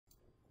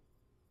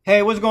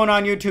Hey, what's going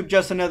on YouTube?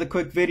 Just another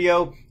quick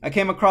video. I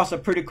came across a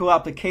pretty cool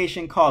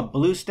application called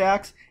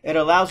BlueStacks. It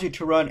allows you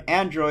to run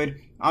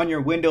Android on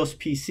your Windows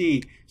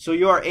PC. So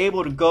you are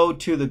able to go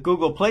to the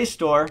Google Play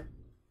Store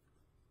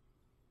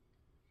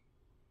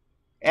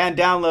and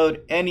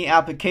download any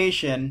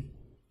application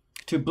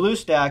to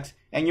BlueStacks,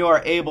 and you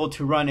are able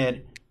to run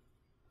it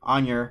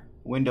on your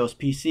Windows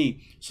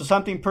PC. So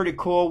something pretty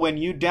cool, when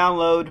you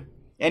download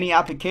any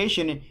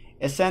application,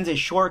 it sends a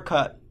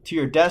shortcut to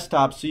your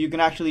desktop, so you can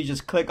actually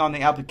just click on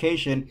the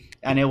application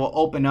and it will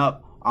open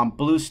up on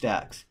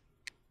BlueStacks.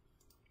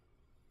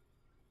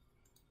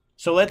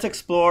 So let's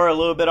explore a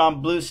little bit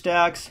on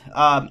BlueStacks.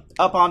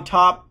 Up on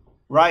top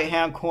right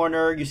hand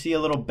corner you see a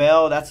little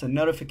bell. That's a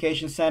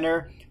notification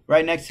center.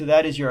 Right next to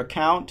that is your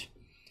account,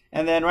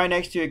 and then right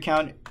next to your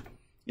account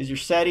is your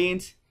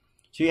settings.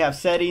 So you have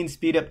settings,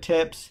 speed up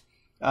tips,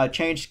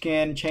 change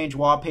skin, change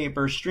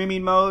wallpaper,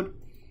 streaming mode.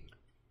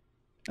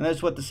 And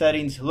that's what the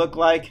settings look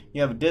like.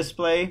 You have a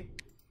display,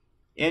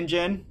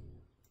 engine,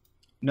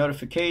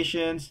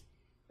 notifications,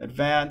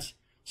 advanced.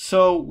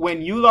 So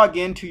when you log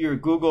into your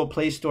Google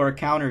Play Store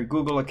account or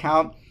Google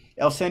account,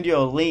 it'll send you a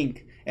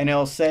link and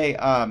it'll say,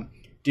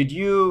 did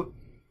you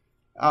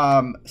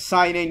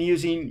sign in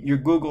using your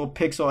Google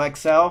Pixel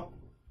XL?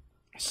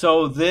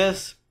 So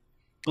this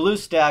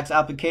BlueStacks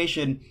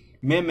application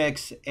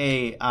mimics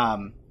a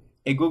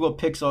Google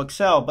Pixel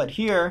XL, but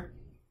here,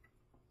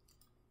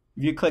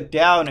 if you click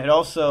down, it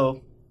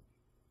also,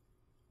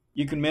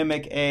 you can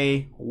mimic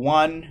a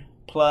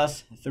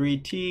OnePlus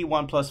 3T,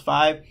 OnePlus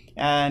 5,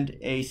 and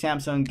a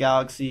Samsung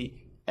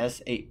Galaxy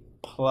S8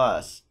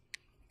 Plus.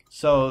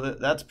 So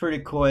that's pretty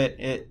cool.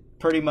 It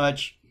pretty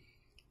much,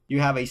 you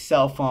have a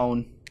cell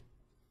phone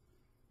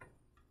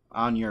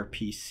on your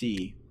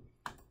PC.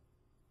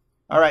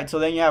 Alright, so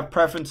then you have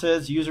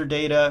preferences, user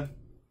data,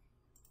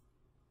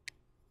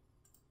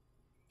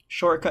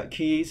 shortcut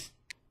keys,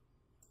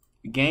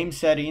 game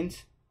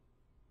settings,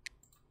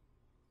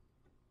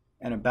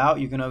 and about.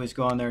 You can always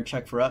go on there and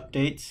check for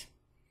updates.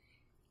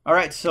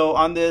 Alright, so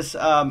on this,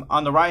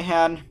 on the right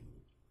hand,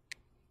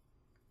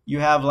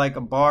 you have like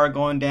a bar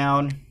going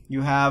down.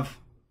 You have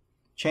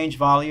change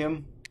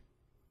volume,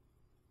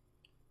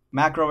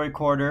 macro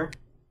recorder,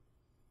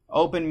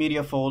 open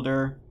media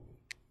folder,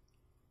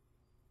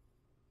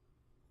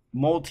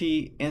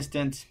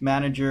 multi-instance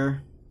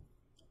manager,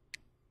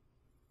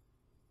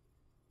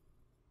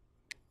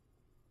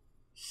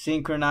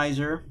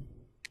 synchronizer,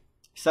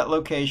 set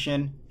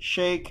location,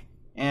 shake,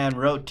 and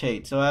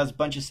rotate. So it has a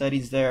bunch of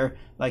settings there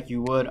like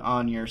you would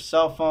on your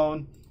cell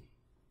phone.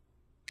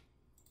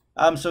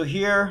 So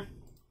here,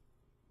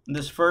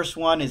 this first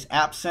one is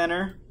App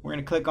Center. We're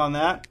going to click on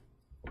that.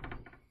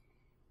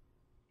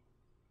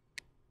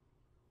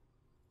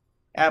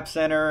 App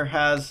Center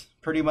has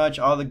pretty much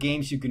all the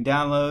games you can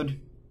download.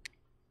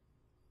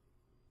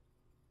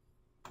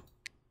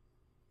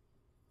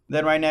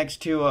 Then right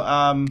next to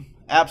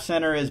App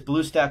Center is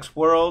BlueStacks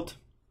World.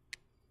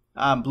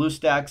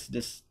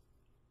 BlueStacks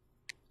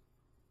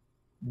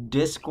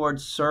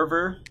Discord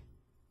server,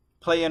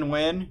 play and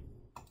win,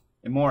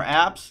 and more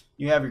apps.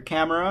 You have your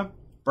camera,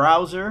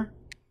 browser,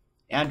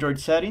 Android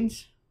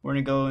settings. We're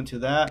going to go into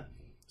that.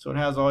 So it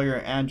has all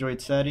your Android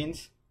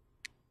settings.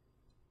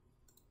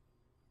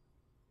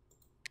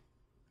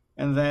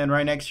 And then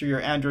right next to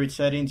your Android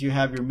settings, you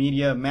have your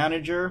media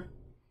manager.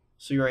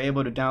 So you're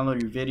able to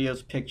download your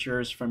videos,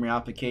 pictures from your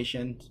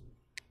applications.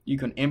 You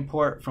can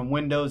import from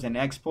Windows and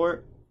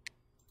export.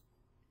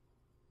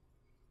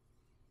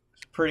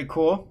 It's pretty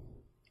cool.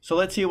 So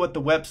let's see what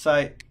the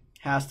website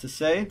has to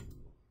say.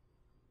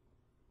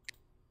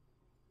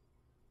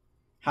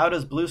 How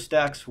does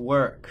BlueStacks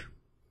work?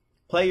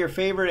 Play your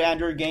favorite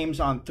Android games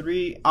on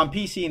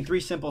PC in 3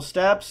 simple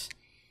steps.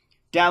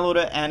 Download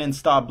it and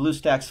install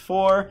BlueStacks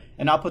 4,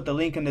 and I'll put the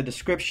link in the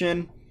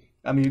description.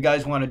 If you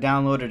guys want to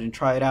download it and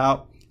try it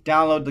out.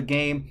 Download the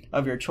game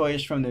of your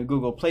choice from the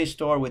Google Play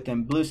Store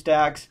within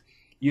BlueStacks.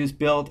 Use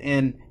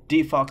built-in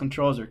default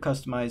controls or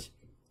customized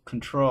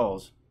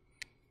controls.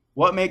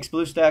 What makes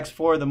BlueStacks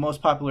 4 the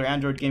most popular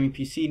Android gaming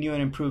PC? New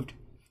and improved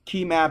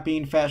key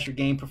mapping, faster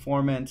game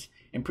performance,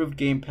 improved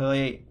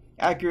gameplay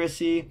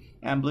accuracy,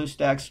 and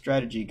BlueStacks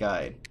strategy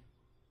guide.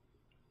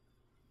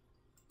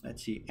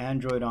 Let's see,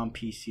 Android on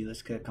PC.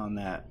 Let's click on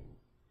that.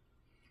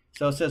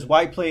 So it says,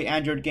 why play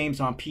Android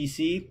games on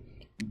PC?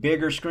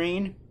 Bigger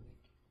screen,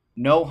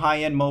 no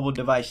high-end mobile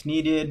device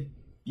needed,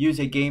 use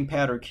a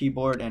gamepad or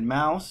keyboard and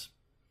mouse,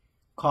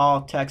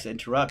 call, text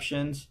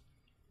interruptions,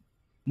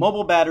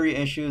 mobile battery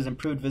issues,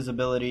 improved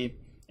visibility,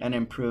 and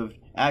improved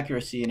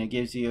accuracy, and it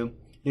gives you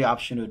the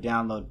option to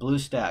download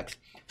BlueStacks.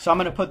 So I'm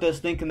going to put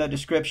this link in the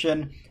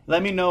description.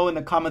 Let me know in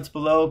the comments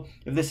below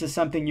if this is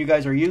something you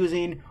guys are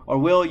using or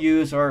will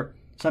use, or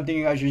something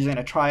you guys are using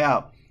to try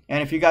out.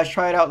 And if you guys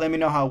try it out, let me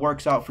know how it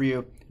works out for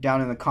you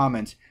down in the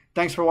comments.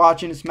 Thanks for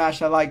watching. Smash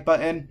that like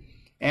button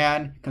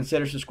and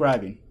consider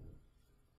subscribing.